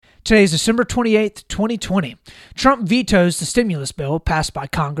Today is December 28th, 2020. Trump vetoes the stimulus bill passed by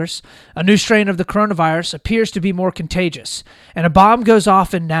Congress. A new strain of the coronavirus appears to be more contagious. And a bomb goes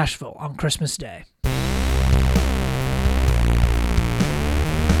off in Nashville on Christmas Day.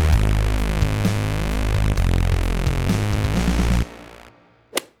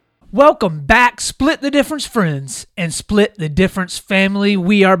 Welcome back, Split the Difference friends and Split the Difference family.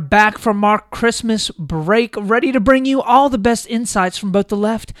 We are back from our Christmas break, ready to bring you all the best insights from both the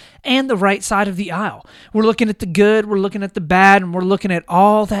left and the right side of the aisle. We're looking at the good, we're looking at the bad, and we're looking at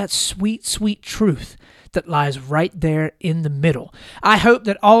all that sweet, sweet truth that lies right there in the middle. I hope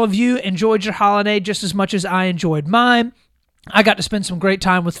that all of you enjoyed your holiday just as much as I enjoyed mine. I got to spend some great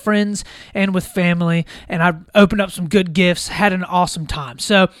time with friends and with family, and I opened up some good gifts, had an awesome time.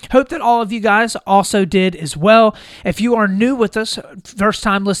 So hope that all of you guys also did as well. If you are new with us, first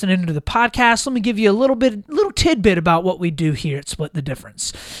time listening to the podcast, let me give you a little tidbit about what we do here at Split the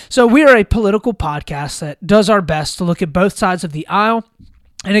Difference. So we are a political podcast that does our best to look at both sides of the aisle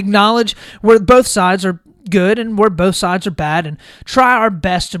and acknowledge where both sides are good and where both sides are bad, and try our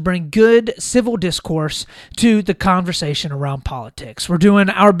best to bring good civil discourse to the conversation around politics. We're doing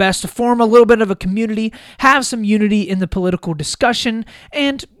our best to form a little bit of a community, have some unity in the political discussion,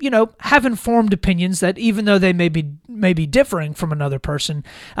 and, have informed opinions that even though they may be differing from another person,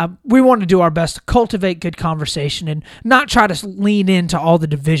 we want to do our best to cultivate good conversation and not try to lean into all the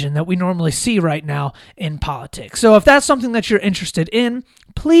division that we normally see right now in politics. So if that's something that you're interested in,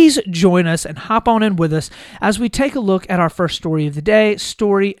 please join us and hop on in with us as we take a look at our first story of the day,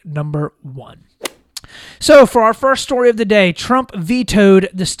 story number 1. So for our first story of the day, Trump vetoed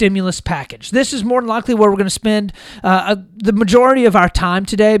the stimulus package. This is more than likely where we're going to spend the majority of our time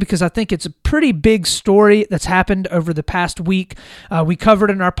today, because I think it's a pretty big story that's happened over the past week. We covered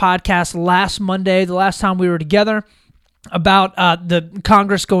in our podcast last Monday, the last time we were together, about the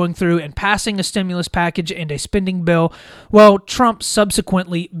Congress going through and passing a stimulus package and a spending bill. Well, Trump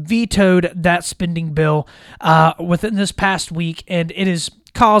subsequently vetoed that spending bill within this past week, and it has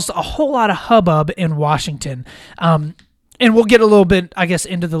caused a whole lot of hubbub in Washington. And we'll get a little bit, I guess,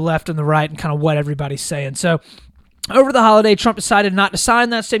 into the left and the right and kind of what everybody's saying. So over the holiday, Trump decided not to sign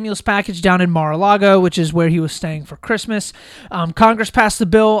that stimulus package down in Mar-a-Lago, which is where he was staying for Christmas. Congress passed the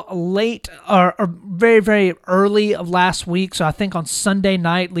bill late or very, very early of last week, so I think on Sunday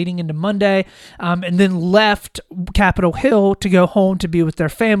night leading into Monday, and then left Capitol Hill to go home to be with their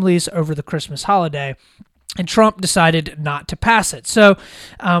families over the Christmas holiday. And Trump decided not to pass it. So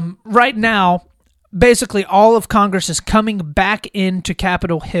right now, basically all of Congress is coming back into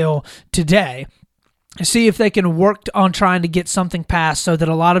Capitol Hill today to see if they can work on trying to get something passed so that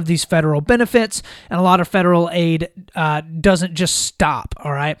a lot of these federal benefits and a lot of federal aid doesn't just stop,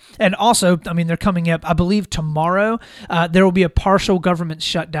 all right? And also, they're coming up, I believe tomorrow, there will be a partial government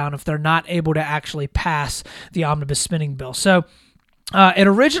shutdown if they're not able to actually pass the omnibus spending bill. So it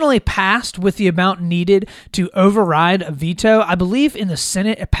originally passed with the amount needed to override a veto. I believe in the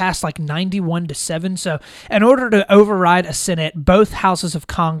Senate it passed like 91-7. So in order to override a Senate, both houses of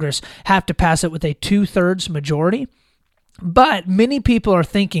Congress have to pass it with a 2/3 majority. But many people are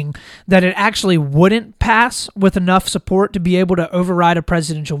thinking that it actually wouldn't pass with enough support to be able to override a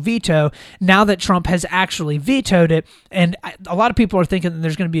presidential veto now that Trump has actually vetoed it. And a lot of people are thinking that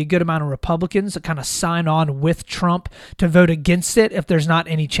there's going to be a good amount of Republicans that kind of sign on with Trump to vote against it if there's not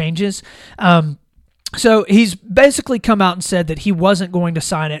any changes. So he's basically come out and said that he wasn't going to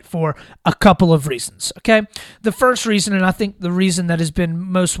sign it for a couple of reasons, okay? The first reason, and I think the reason that has been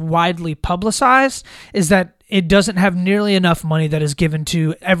most widely publicized, is that it doesn't have nearly enough money that is given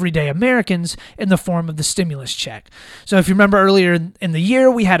to everyday Americans in the form of the stimulus check. So if you remember earlier in the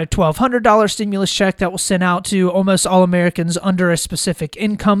year, we had a $1,200 stimulus check that was sent out to almost all Americans under a specific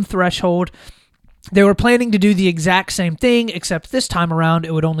income threshold. They were planning to do the exact same thing, except this time around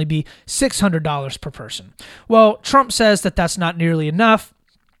it would only be $600 per person. Well, Trump says that that's not nearly enough,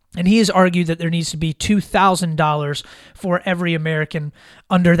 and he has argued that there needs to be $2,000 for every American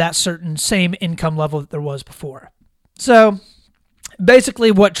under that certain same income level that there was before. So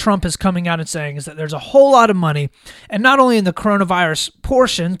basically what Trump is coming out and saying is that there's a whole lot of money, and not only in the coronavirus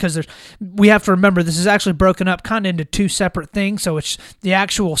portion, because we have to remember this is actually broken up kind of into two separate things. So it's the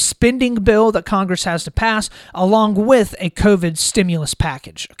actual spending bill that Congress has to pass along with a COVID stimulus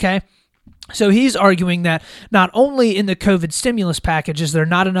package, okay? So he's arguing that not only in the COVID stimulus package is there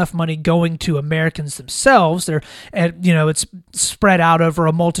not enough money going to Americans themselves, it's spread out over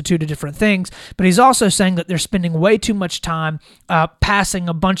a multitude of different things, but he's also saying that they're spending way too much time passing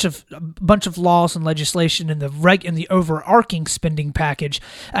a bunch of laws and legislation in the overarching spending package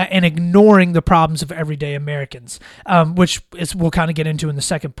and ignoring the problems of everyday Americans, which we'll kind of get into in the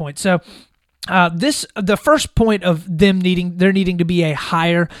second point. So. The first point of there needing to be a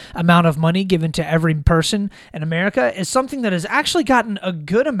higher amount of money given to every person in America is something that has actually gotten a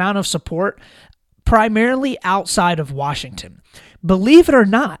good amount of support, primarily outside of Washington. Believe it or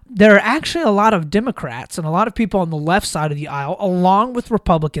not, there are actually a lot of Democrats and a lot of people on the left side of the aisle, along with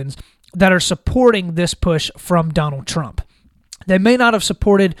Republicans, that are supporting this push from Donald Trump. They may not have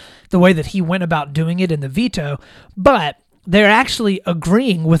supported the way that he went about doing it in the veto, but they're actually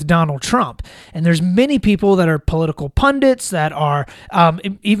agreeing with Donald Trump. And there's many people that are political pundits that are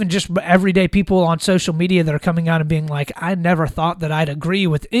even just everyday people on social media that are coming out and being like, I never thought that I'd agree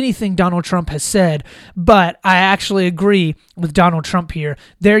with anything Donald Trump has said, but I actually agree with Donald Trump here.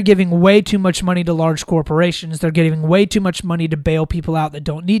 They're giving way too much money to large corporations. They're giving way too much money to bail people out that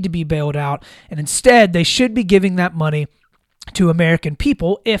don't need to be bailed out. And instead, they should be giving that money to American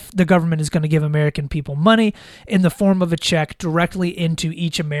people if the government is going to give American people money in the form of a check directly into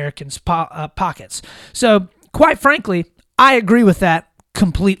each American's pockets. So, quite frankly, I agree with that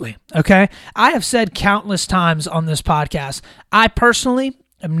completely, okay? I have said countless times on this podcast, I personally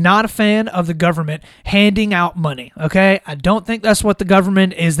am not a fan of the government handing out money, okay? I don't think that's what the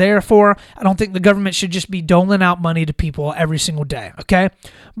government is there for. I don't think the government should just be doling out money to people every single day, okay?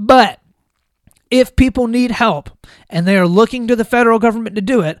 But if people need help and they are looking to the federal government to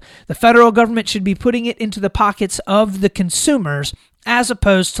do it, the federal government should be putting it into the pockets of the consumers as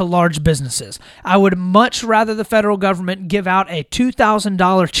opposed to large businesses. I would much rather the federal government give out a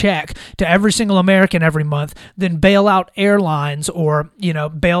 $2,000 check to every single American every month than bail out airlines or,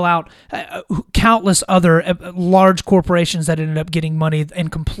 bail out countless other large corporations that ended up getting money and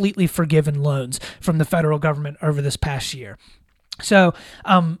completely forgiven loans from the federal government over this past year. So,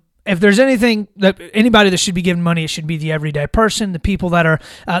 if there's anybody that should be given money, it should be the everyday person, the people that are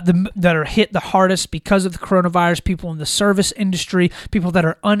that are hit the hardest because of the coronavirus, people in the service industry, people that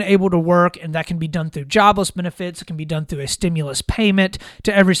are unable to work, and that can be done through jobless benefits. It can be done through a stimulus payment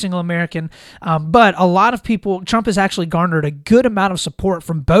to every single American. But a lot of people, Trump has actually garnered a good amount of support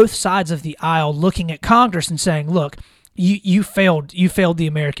from both sides of the aisle, looking at Congress and saying, "Look, you failed the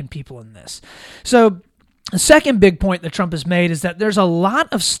American people in this." So. The second big point that Trump has made is that there's a lot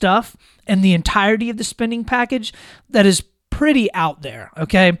of stuff in the entirety of the spending package that is pretty out there,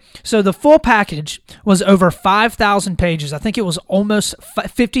 okay? So the full package was over 5,000 pages. I think it was almost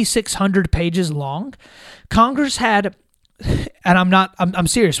 5,600 pages long. Congress had, and I'm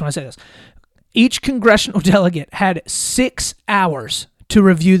serious when I say this, each congressional delegate had 6 hours to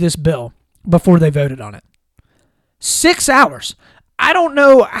review this bill before they voted on it. 6 hours. I don't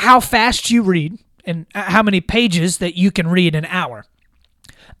know how fast you read and how many pages that you can read an hour.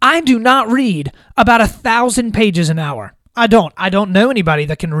 I do not read about 1,000 pages an hour. I don't know anybody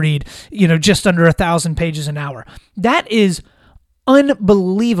that can read, just under 1,000 pages an hour. That is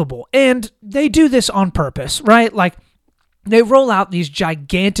unbelievable. And they do this on purpose, right? Like, they roll out these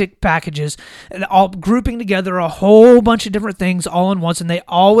gigantic packages, all grouping together a whole bunch of different things all in once, and they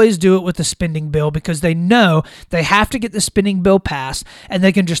always do it with the spending bill because they know they have to get the spending bill passed, and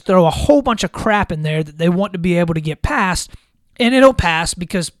they can just throw a whole bunch of crap in there that they want to be able to get passed, and it'll pass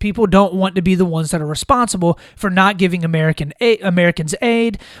because people don't want to be the ones that are responsible for not giving Americans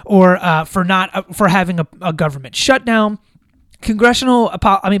aid or for having a government shutdown.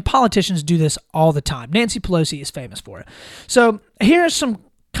 Politicians do this all the time. Nancy Pelosi is famous for it. So here are some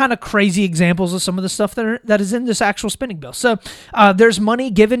kind of crazy examples of some of the stuff that is in this actual spending bill. So there's money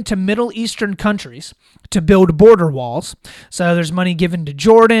given to Middle Eastern countries to build border walls. So there's money given to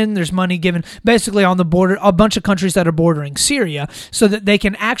Jordan. There's money given basically on the border, a bunch of countries that are bordering Syria, so that they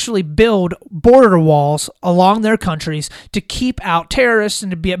can actually build border walls along their countries to keep out terrorists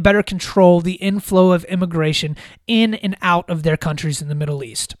and to better control the inflow of immigration in and out of their countries in the Middle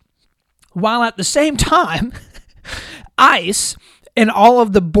East. While at the same time, ICE and all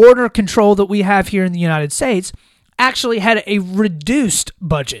of the border control that we have here in the United States actually had a reduced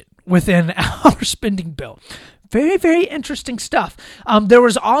budget within our spending bill. Very, very interesting stuff. There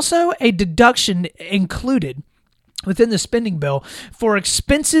was also a deduction included within the spending bill for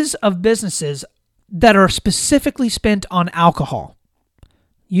expenses of businesses that are specifically spent on alcohol.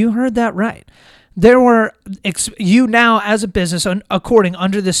 You heard that right. You now, as a business, according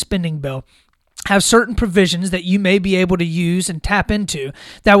under this spending bill, have certain provisions that you may be able to use and tap into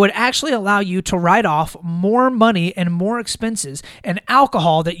that would actually allow you to write off more money and more expenses and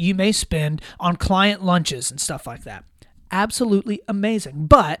alcohol that you may spend on client lunches and stuff like that. Absolutely amazing.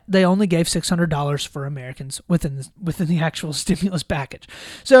 But they only gave $600 for Americans within the actual stimulus package.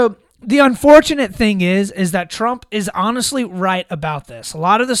 So the unfortunate thing is that Trump is honestly right about this. A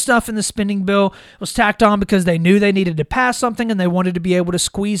lot of the stuff in the spending bill was tacked on because they knew they needed to pass something and they wanted to be able to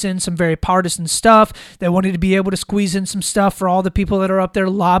squeeze in some very partisan stuff. They wanted to be able to squeeze in some stuff for all the people that are up there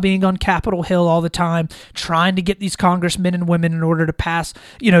lobbying on Capitol Hill all the time, trying to get these congressmen and women in order to pass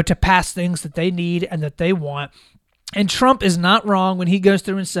things that they need and that they want. And Trump is not wrong when he goes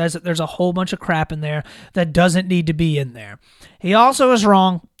through and says that there's a whole bunch of crap in there that doesn't need to be in there. He also is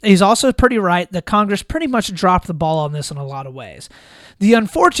wrong. He's also pretty right that Congress pretty much dropped the ball on this in a lot of ways. The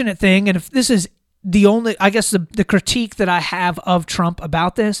unfortunate thing, and if this is the only, I guess the critique that I have of Trump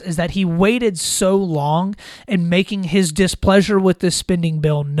about this, is that he waited so long in making his displeasure with this spending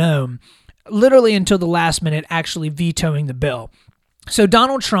bill known, literally until the last minute actually vetoing the bill. So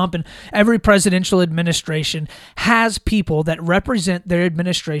Donald Trump and every presidential administration has people that represent their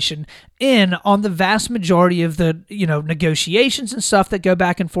administration in on the vast majority of the, negotiations and stuff that go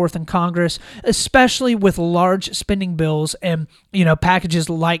back and forth in Congress, especially with large spending bills and, packages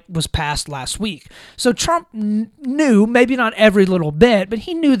like was passed last week. So Trump knew, maybe not every little bit, but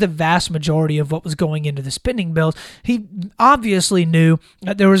he knew the vast majority of what was going into the spending bills. He obviously knew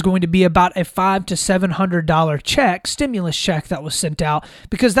that there was going to be about a $500 to $700 stimulus check that was sent out,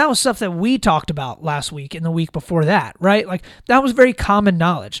 because that was stuff that we talked about last week and the week before that, right? Like, that was very common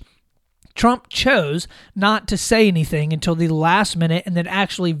knowledge. Trump chose not to say anything until the last minute and then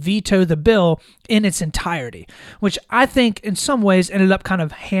actually veto the bill in its entirety, which I think in some ways ended up kind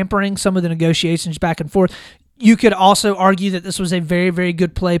of hampering some of the negotiations back and forth. You could also argue that this was a very, very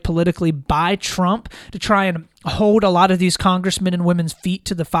good play politically by Trump to try and hold a lot of these congressmen and women's feet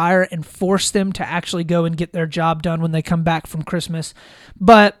to the fire and force them to actually go and get their job done when they come back from Christmas.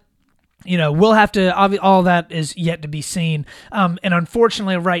 But we'll have to, all that is yet to be seen. And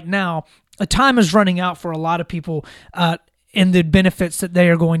unfortunately, right now, a time is running out for a lot of people in the benefits that they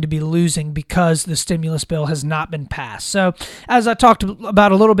are going to be losing because the stimulus bill has not been passed. So, as I talked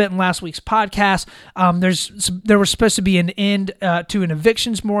about a little bit in last week's podcast, there was supposed to be an end to an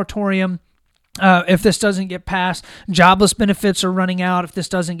evictions moratorium. If this doesn't get passed, jobless benefits are running out. If this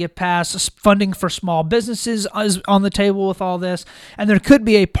doesn't get passed, funding for small businesses is on the table with all this. And there could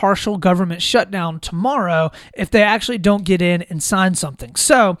be a partial government shutdown tomorrow if they actually don't get in and sign something.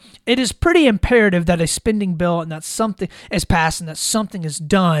 So it is pretty imperative that a spending bill and that something is passed and that something is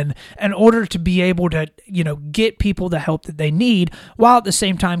done in order to be able to, get people the help that they need, while at the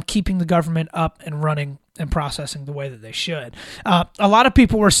same time keeping the government up and running and processing the way that they should. A lot of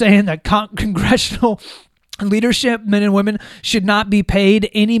people were saying that congressional leadership, men and women, should not be paid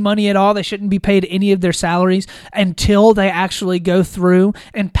any money at all. They shouldn't be paid any of their salaries until they actually go through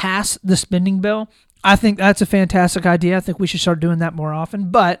and pass the spending bill. I think that's a fantastic idea. I think we should start doing that more often,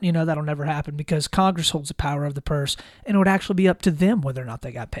 but that'll never happen because Congress holds the power of the purse, and it would actually be up to them whether or not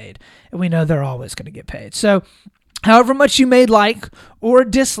they got paid. And we know they're always going to get paid. So however much you may like or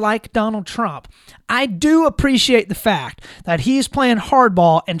dislike Donald Trump, I do appreciate the fact that he's playing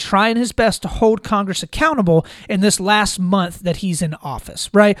hardball and trying his best to hold Congress accountable in this last month that he's in office,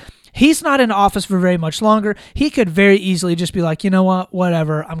 right? He's not in office for very much longer. He could very easily just be like, you know what,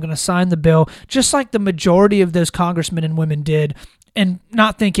 whatever, I'm going to sign the bill, just like the majority of those congressmen and women did, and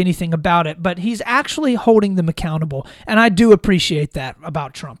not think anything about it. But he's actually holding them accountable, and I do appreciate that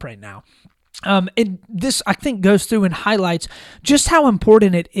about Trump right now. And this, I think, goes through and highlights just how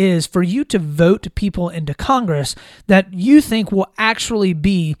important it is for you to vote people into Congress that you think will actually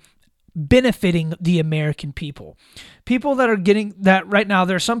be benefiting the American people. People that are getting that right now,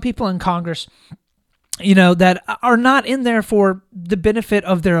 there are some people in Congress, that are not in there for the benefit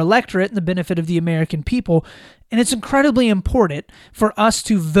of their electorate and the benefit of the American people. And it's incredibly important for us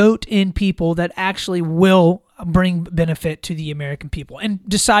to vote in people that actually will bring benefit to the American people. And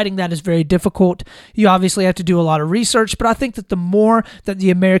deciding that is very difficult. You obviously have to do a lot of research, but I think that the more that the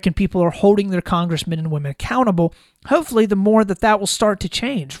American people are holding their congressmen and women accountable, hopefully the more that will start to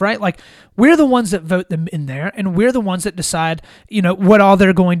change, right? Like, we're the ones that vote them in there, and we're the ones that decide, what all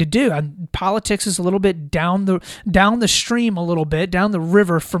they're going to do. And politics is a little bit down the stream a little bit, down the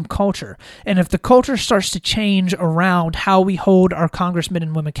river from culture. And if the culture starts to change around how we hold our congressmen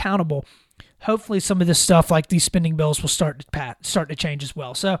and women accountable, hopefully some of this stuff like these spending bills will start to change as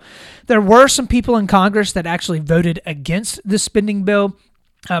well. So there were some people in Congress that actually voted against the spending bill.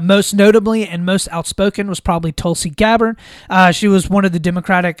 Most notably and most outspoken was probably Tulsi Gabbard. She was one of the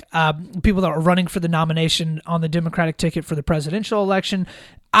Democratic people that were running for the nomination on the Democratic ticket for the presidential election.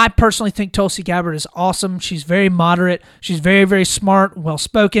 I personally think Tulsi Gabbard is awesome. She's very moderate. She's very, very smart,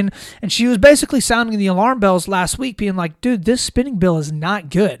 well-spoken. And she was basically sounding the alarm bells last week, being like, dude, this spending bill is not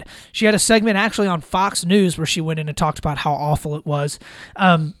good. She had a segment actually on Fox News where she went in and talked about how awful it was.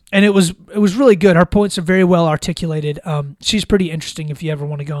 And it was really good. Her points are very well articulated. She's pretty interesting if you ever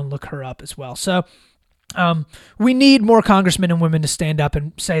want to go and look her up as well. So we need more congressmen and women to stand up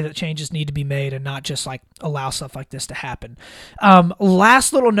and say that changes need to be made and not just like allow stuff like this to happen.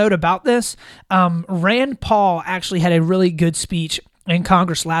 Last little note about this, Rand Paul actually had a really good speech in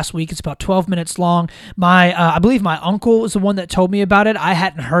Congress last week. It's about 12 minutes long. I believe my uncle was the one that told me about it. I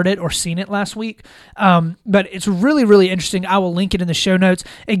hadn't heard it or seen it last week, but it's really, really interesting. I will link it in the show notes.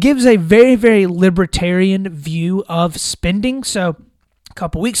 It gives a very, very libertarian view of spending. So a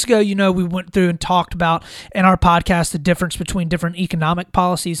couple weeks ago, we went through and talked about in our podcast the difference between different economic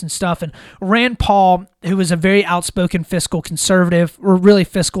policies and stuff. And Rand Paul, who is a very outspoken fiscal conservative, or really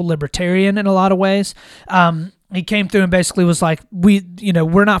fiscal libertarian in a lot of ways, he came through and basically was like,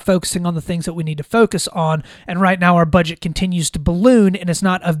 we're not focusing on the things that we need to focus on. And right now our budget continues to balloon and it's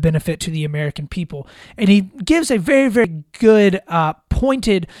not of benefit to the American people. And he gives a very, very good,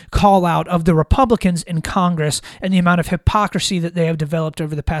 pointed call out of the Republicans in Congress and the amount of hypocrisy that they have developed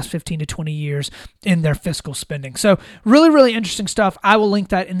over the past 15 to 20 years in their fiscal spending. So really, really interesting stuff. I will link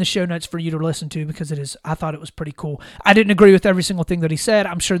that in the show notes for you to listen to because I thought it was pretty cool. I didn't agree with every single thing that he said.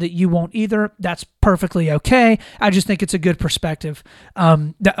 I'm sure that you won't either. That's perfectly okay. I just think it's a good perspective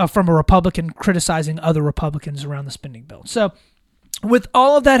from a Republican criticizing other Republicans around the spending bill. So with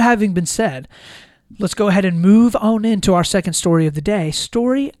all of that having been said, let's go ahead and move on into our second story of the day,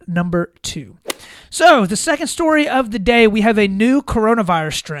 story number 2. So the second story of the day, we have a new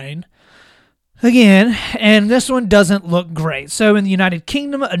coronavirus strain again, and this one doesn't look great. So in the United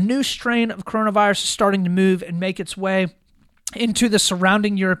Kingdom, a new strain of coronavirus is starting to move and make its way into the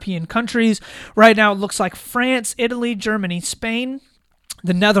surrounding European countries. Right now, it looks like France, Italy, Germany, Spain,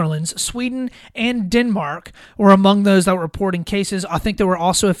 the Netherlands, Sweden, and Denmark were among those that were reporting cases. I think there were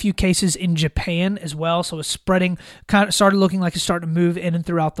also a few cases in Japan as well, so it's spreading, kind of started looking like it's starting to move in and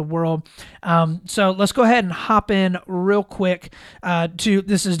throughout the world. So let's go ahead and hop in real quick to,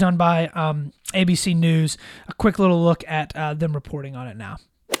 this is done by ABC News, a quick little look at them reporting on it now.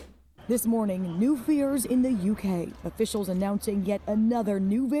 This morning, new fears in the UK. Officials announcing yet another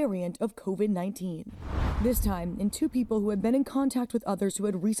new variant of COVID-19. This time in 2 people who had been in contact with others who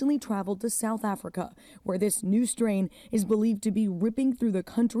had recently traveled to South Africa, where this new strain is believed to be ripping through the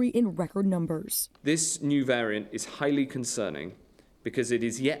country in record numbers. This new variant is highly concerning because it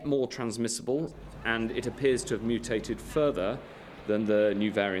is yet more transmissible and it appears to have mutated further than the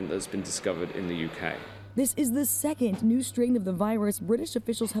new variant that's been discovered in the UK. This is the second new strain of the virus British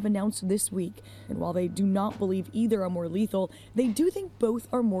officials have announced this week. And while they do not believe either are more lethal, they do think both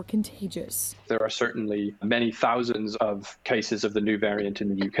are more contagious. There are certainly many thousands of cases of the new variant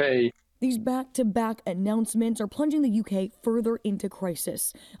in the UK. These back-to-back announcements are plunging the UK further into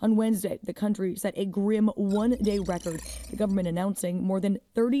crisis. On Wednesday, the country set a grim one-day record, the government announcing more than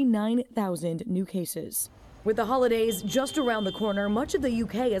 39,000 new cases. With the holidays just around the corner, much of the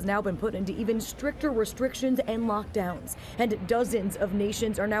UK has now been put into even stricter restrictions and lockdowns. And dozens of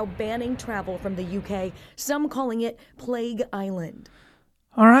nations are now banning travel from the UK, some calling it Plague Island.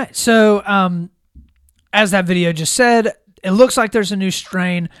 All right, so as that video just said, it looks like there's a new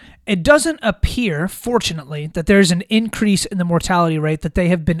strain. It doesn't appear, fortunately, that there's an increase in the mortality rate that they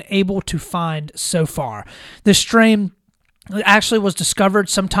have been able to find so far. The strain actually was discovered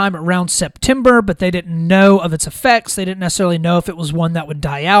sometime around September, but they didn't know of its effects. They didn't necessarily know if it was one that would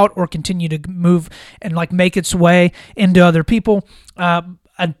die out or continue to move and make its way into other people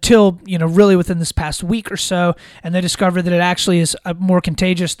until, really within this past week or so, and they discovered that it actually is more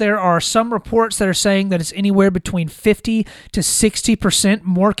contagious. There are some reports that are saying that it's anywhere between 50 to 60%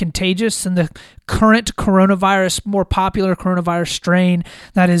 more contagious than the current coronavirus, more popular coronavirus strain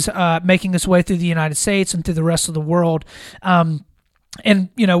that is making its way through the United States and through the rest of the world. And,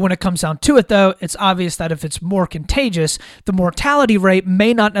 when it comes down to it, though, it's obvious that if it's more contagious, the mortality rate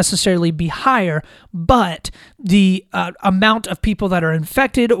may not necessarily be higher, but the amount of people that are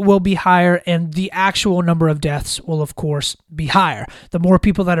infected will be higher, and the actual number of deaths will, of course, be higher. The more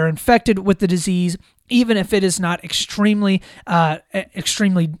people that are infected with the disease, even if it is not extremely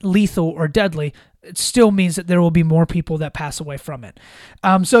lethal or deadly, it still means that there will be more people that pass away from it.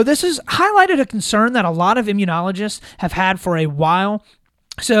 So this has highlighted a concern that a lot of immunologists have had for a while.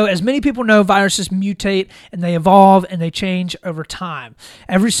 So as many people know, viruses mutate and they evolve and they change over time.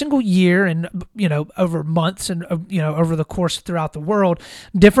 Every single year and, over months and, over the course throughout the world,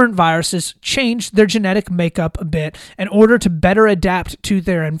 different viruses change their genetic makeup a bit in order to better adapt to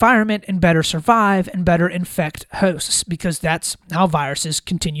their environment and better survive and better infect hosts, because that's how viruses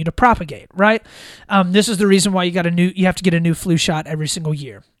continue to propagate, right? This is the reason why you have to get a new flu shot every single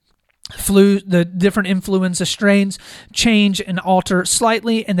year. The different influenza strains change and alter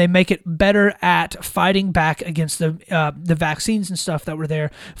slightly, and they make it better at fighting back against the vaccines and stuff that were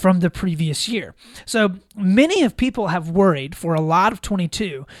there from the previous year. So many of people have worried for a lot of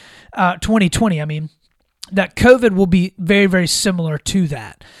 2020, that COVID will be very, very similar to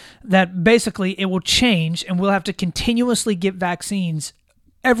that. That basically it will change, and we'll have to continuously get vaccines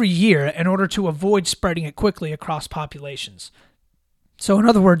every year in order to avoid spreading it quickly across populations. So in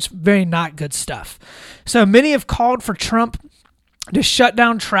other words, very not good stuff. So many have called for Trump to shut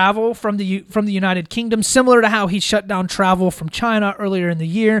down travel from the United Kingdom, similar to how he shut down travel from China earlier in the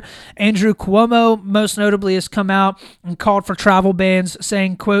year. Andrew Cuomo, most notably, has come out and called for travel bans,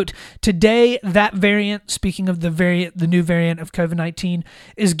 saying, quote, "Today, that variant," speaking of the new variant of COVID-19,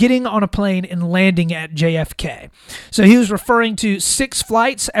 "is getting on a plane and landing at JFK." So he was referring to 6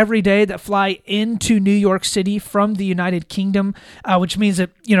 flights every day that fly into New York City from the United Kingdom, which means that,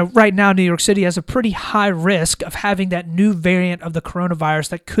 right now New York City has a pretty high risk of having that new variant of the coronavirus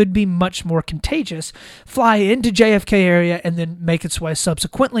that could be much more contagious fly into JFK area and then make its way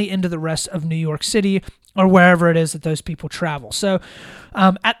subsequently into the rest of New York City or wherever it is that those people travel. So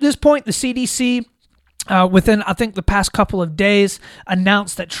at this point, the CDC, within, I think, the past couple of days,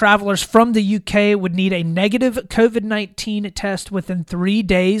 announced that travelers from the UK would need a negative COVID-19 test within 3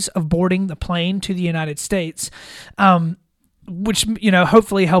 days of boarding the plane to the United States. Which,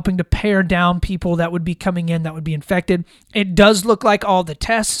 hopefully helping to pare down people that would be coming in that would be infected. It does look like all the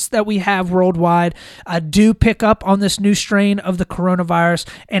tests that we have worldwide do pick up on this new strain of the coronavirus,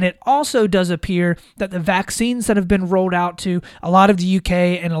 and it also does appear that the vaccines that have been rolled out to a lot of the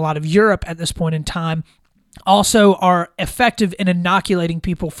UK and a lot of Europe at this point in time also are effective in inoculating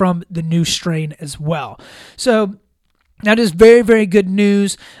people from the new strain as well. So that is very, very good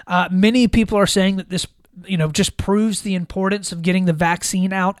news. Many people are saying that this just proves the importance of getting the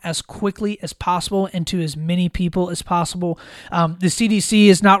vaccine out as quickly as possible and to as many people as possible. The CDC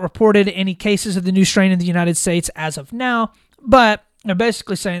has not reported any cases of the new strain in the United States as of now, but they're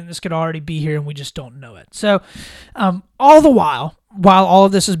basically saying this could already be here and we just don't know it. So all the while all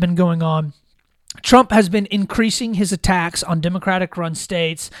of this has been going on, Trump has been increasing his attacks on Democratic-run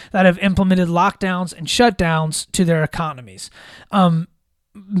states that have implemented lockdowns and shutdowns to their economies,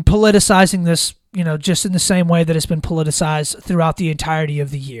 politicizing this, just in the same way that it's been politicized throughout the entirety of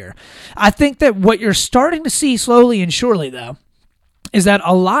the year. I think that what you're starting to see slowly and surely, though, is that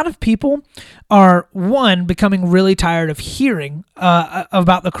a lot of people are, one, becoming really tired of hearing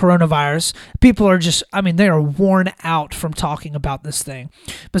about the coronavirus. People are just, they are worn out from talking about this thing.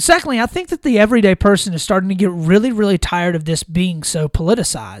 But secondly, I think that the everyday person is starting to get really, really tired of this being so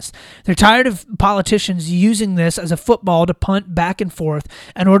politicized. They're tired of politicians using this as a football to punt back and forth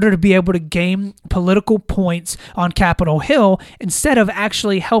in order to be able to gain political points on Capitol Hill instead of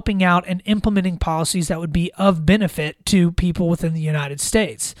actually helping out and implementing policies that would be of benefit to people within the United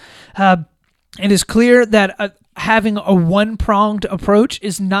States. It is clear that having a one-pronged approach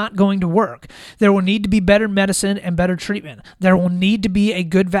is not going to work. There will need to be better medicine and better treatment. There will need to be a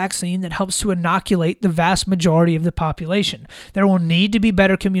good vaccine that helps to inoculate the vast majority of the population. There will need to be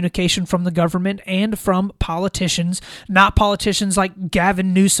better communication from the government and from politicians, not politicians like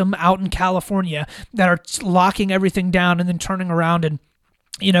Gavin Newsom out in California that are locking everything down and then turning around and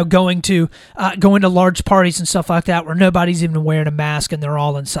going to large parties and stuff like that where nobody's even wearing a mask and they're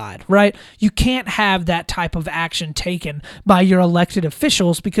all inside, right? You can't have that type of action taken by your elected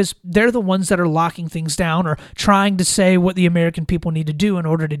officials because they're the ones that are locking things down or trying to say what the American people need to do in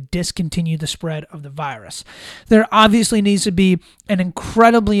order to discontinue the spread of the virus. There obviously needs to be an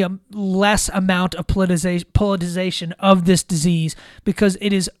incredibly less amount of politicization of this disease because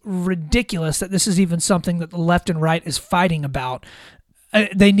it is ridiculous that this is even something that the left and right is fighting about.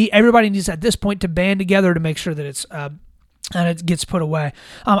 Everybody needs at this point to band together to make sure that it gets put away.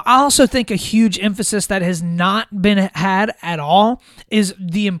 I also think a huge emphasis that has not been had at all is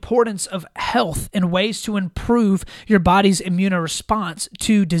the importance of health and ways to improve your body's immune response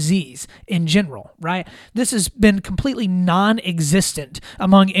to disease in general, right? This has been completely non-existent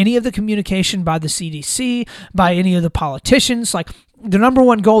among any of the communication by the CDC, by any of the politicians. Like, the number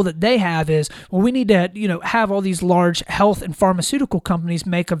one goal that they have is, well, we need to, have all these large health and pharmaceutical companies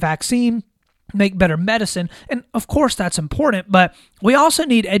make a vaccine make better medicine. And of course that's important, but we also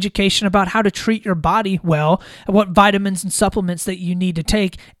need education about how to treat your body well, and what vitamins and supplements that you need to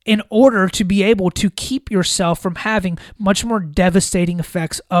take in order to be able to keep yourself from having much more devastating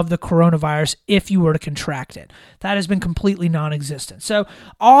effects of the coronavirus if you were to contract it. That has been completely non-existent. So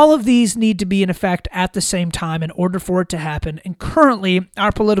all of these need to be in effect at the same time in order for it to happen. And currently,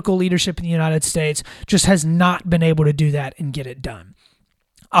 our political leadership in the United States just has not been able to do that and get it done.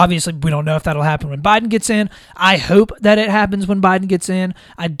 Obviously, we don't know if that'll happen when Biden gets in. I hope that it happens when Biden gets in.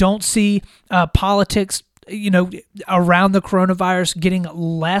 I don't see politics, around the coronavirus getting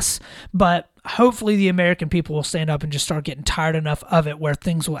less, but hopefully the American people will stand up and just start getting tired enough of it where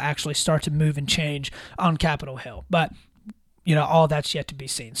things will actually start to move and change on Capitol Hill. But all that's yet to be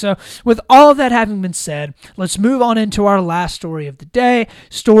seen. So with all of that having been said, let's move on into our last story of the day,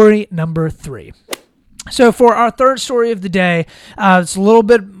 story number 3. So for our third story of the day, it's a little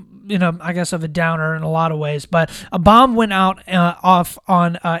bit, I guess of a downer in a lot of ways, but a bomb went off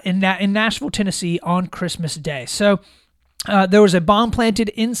in Nashville, Tennessee on Christmas Day. So there was a bomb planted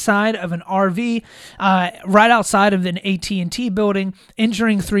inside of an RV right outside of an AT&T building,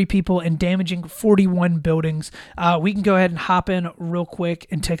 injuring 3 people and damaging 41 buildings. We can go ahead and hop in real quick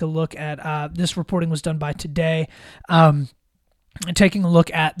and take a look at this. Reporting was done by Today. And taking a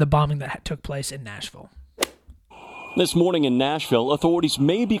look at the bombing that took place in Nashville. This morning in Nashville, authorities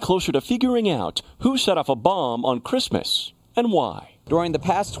may be closer to figuring out who set off a bomb on Christmas and why. During the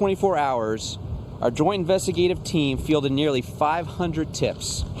past 24 hours, our joint investigative team fielded nearly 500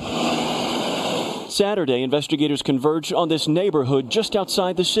 tips. Saturday, investigators converged on this neighborhood just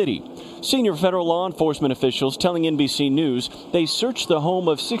outside the city. Senior federal law enforcement officials telling NBC News they searched the home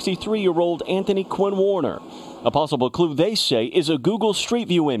of 63-year-old Anthony Quinn Warner. A possible clue, they say, is a Google Street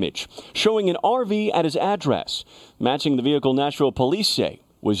View image showing an RV at his address, matching the vehicle Nashville police say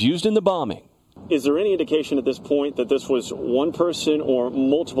was used in the bombing. Is there any indication at this point that this was one person or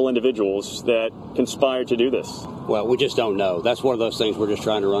multiple individuals that conspired to do this? Well, we just don't know. That's one of those things we're just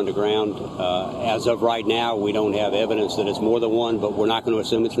trying to run to ground. As of right now, we don't have evidence that it's more than one, but we're not going to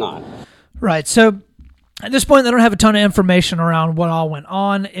assume it's not. Right. So at this point, they don't have a ton of information around what all went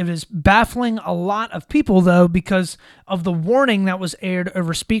on. It is baffling a lot of people, though, because of the warning that was aired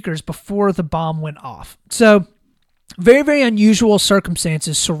over speakers before the bomb went off. So very, very unusual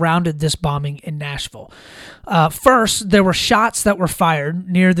circumstances surrounded this bombing in Nashville. First, there were shots that were fired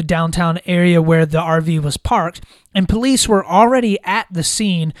near the downtown area where the RV was parked, and police were already at the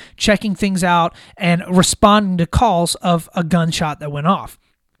scene checking things out and responding to calls of a gunshot that went off.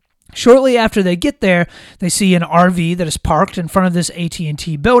 Shortly after they get there, they see an RV that is parked in front of this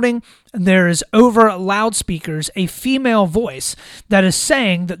AT&T building, and there is over loudspeakers a female voice that is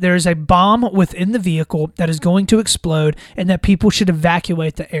saying that there is a bomb within the vehicle that is going to explode and that people should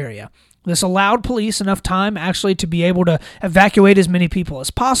evacuate the area. This allowed police enough time actually to be able to evacuate as many people as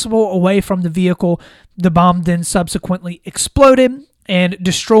possible away from the vehicle. The bomb then subsequently exploded and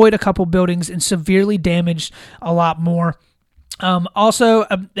destroyed a couple buildings and severely damaged a lot more. Also,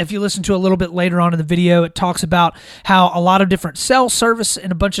 if you listen to a little bit later on in the video, it talks about how a lot of different cell service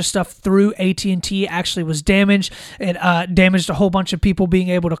and a bunch of stuff through AT&T actually was damaged. It damaged a whole bunch of people being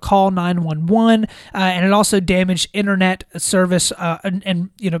able to call 911, and it also damaged internet service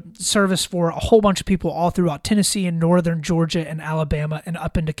and service for a whole bunch of people all throughout Tennessee and northern Georgia and Alabama and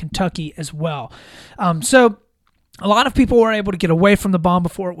up into Kentucky as well. So a lot of people were able to get away from the bomb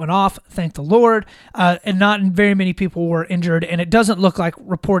before it went off, thank the Lord, and not very many people were injured, and it doesn't look like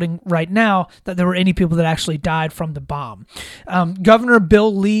reporting right now that there were any people that actually died from the bomb. Governor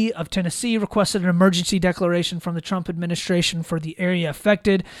Bill Lee of Tennessee requested an emergency declaration from the Trump administration for the area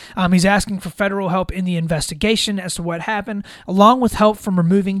affected. He's asking for federal help in the investigation as to what happened, along with help from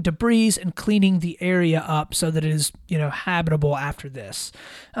removing debris and cleaning the area up so that it is, habitable after this.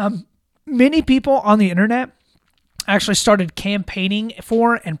 Many people on the internet actually started campaigning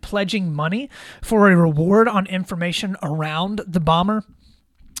for and pledging money for a reward on information around the bomber.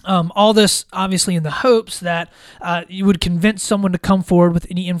 All this obviously in the hopes that you would convince someone to come forward with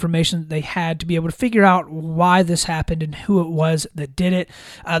any information that they had to be able to figure out why this happened and who it was that did it.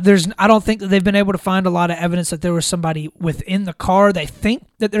 I don't think that they've been able to find a lot of evidence that there was somebody within the car. They think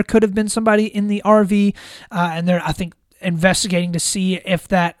that there could have been somebody in the RV, and they're, I think, investigating to see if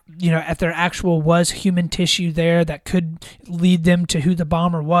that, if there actual was human tissue there that could lead them to who the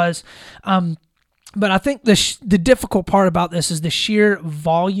bomber was. But I think the difficult part about this is the sheer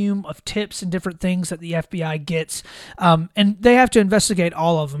volume of tips and different things that the FBI gets, and they have to investigate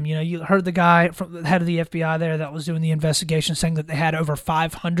all of them. You heard the guy from the head of the FBI there that was doing the investigation saying that they had over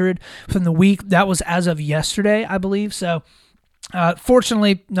 500 within the week. That was as of yesterday, I believe. So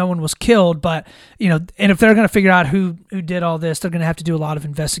Fortunately, no one was killed, but, and if they're going to figure out who did all this, they're going to have to do a lot of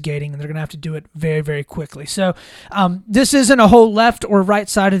investigating, and they're going to have to do it very, very quickly. So this isn't a whole left or right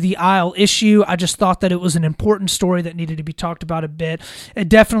side of the aisle issue. I just thought that it was an important story that needed to be talked about a bit. It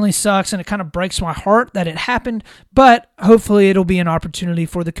definitely sucks, and it kind of breaks my heart that it happened, but hopefully it'll be an opportunity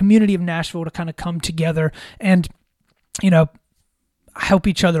for the community of Nashville to kind of come together and, help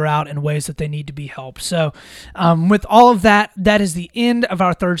each other out in ways that they need to be helped. So with all of that, that is the end of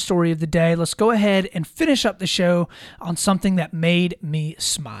our third story of the day. Let's go ahead and finish up the show on something that made me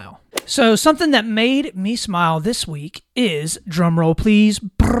smile. So something that made me smile this week is, drumroll please,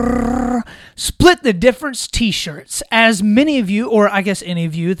 Split the Difference t-shirts. As many of you, or I guess any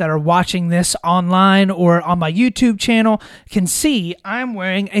of you that are watching this online or on my YouTube channel can see, I'm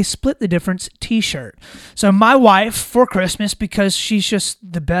wearing a Split the Difference t-shirt. So my wife, for Christmas, because she's just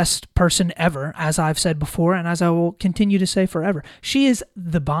the best person ever, as I've said before, and as I will continue to say forever, she is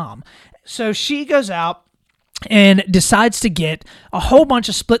the bomb. So she goes out and decides to get a whole bunch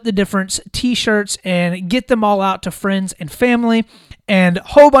of Split the Difference t-shirts and get them all out to friends and family. And a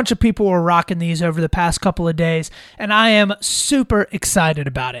whole bunch of people were rocking these over the past couple of days, and I am super excited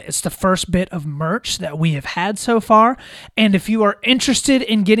about it. It's the first bit of merch that we have had so far, and if you are interested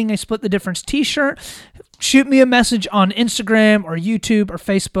in getting a Split the Difference t-shirt, shoot me a message on Instagram or YouTube or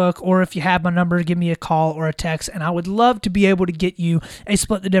Facebook, or if you have my number, give me a call or a text, and I would love to be able to get you a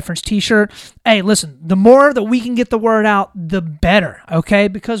Split the Difference t-shirt. Hey, listen, the more that we can get the word out, the better, okay?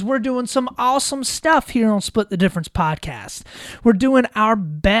 Because we're doing some awesome stuff here on Split the Difference podcast. We're doing our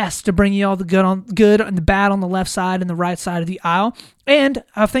best to bring you all the good and the bad on the left side and the right side of the aisle, and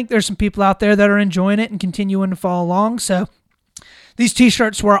I think there's some people out there that are enjoying it and continuing to follow along, so these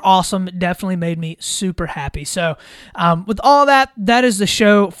t-shirts were awesome. It definitely made me super happy. So with all that, that is the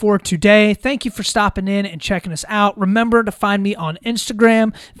show for today. Thank you for stopping in and checking us out. Remember to find me on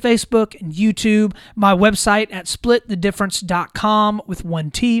Instagram, Facebook, and YouTube. My website at splitthedifference.com with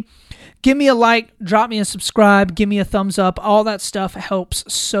 1 T. Give me a like, drop me a subscribe, give me a thumbs up. All that stuff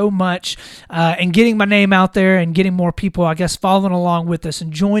helps so much in getting my name out there and getting more people, I guess, following along with us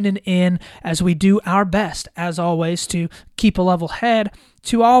and joining in as we do our best, as always, to keep a level head,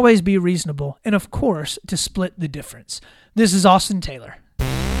 to always be reasonable, and of course, to split the difference. This is Austin Taylor.